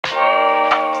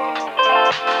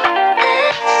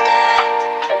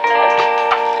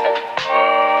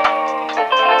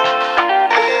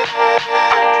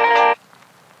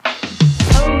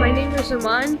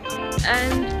Rahman,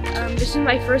 and this is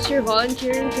my first year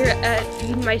volunteering here at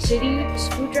Feed My City. This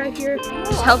food drive here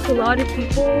has helped a lot of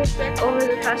people over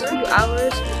the past few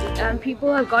hours.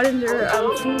 People have gotten their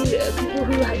food, people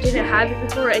who didn't have it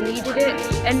before and needed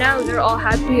it, and now they're all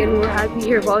happy, and we're happy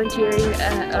here volunteering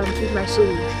at Feed My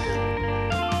City.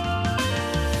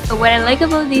 What I like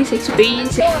about this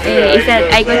experience is that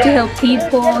I got to help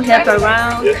people, help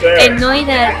around, and knowing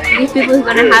that these people are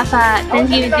going to have a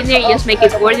Thanksgiving dinner just make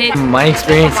it worth it. My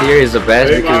experience here is the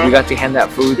best because we got to hand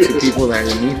out food to people that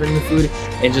are in need for the food,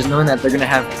 and just knowing that they're going to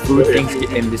have food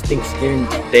in this Thanksgiving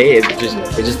day,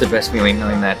 it's just the best feeling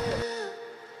knowing that.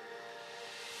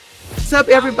 What's up,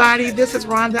 everybody? This is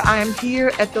Rhonda. I am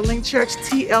here at the Link Church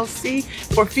TLC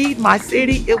for Feed My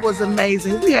City. It was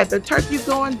amazing. We had the turkey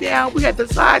going down, we had the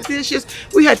side dishes,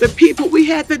 we had the people, we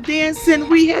had the dancing,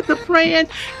 we had the praying.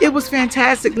 It was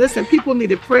fantastic. Listen, people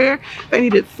needed prayer, they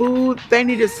needed food, they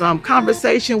needed some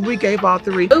conversation. We gave all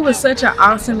three. It was such an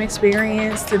awesome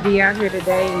experience to be out here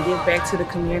today and give back to the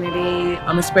community,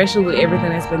 especially with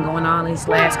everything that's been going on these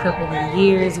last couple of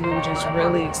years. We were just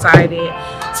really excited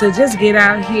to just get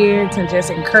out here, to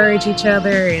just encourage each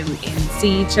other and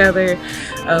see each other.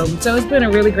 So it's been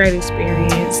a really great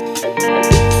experience.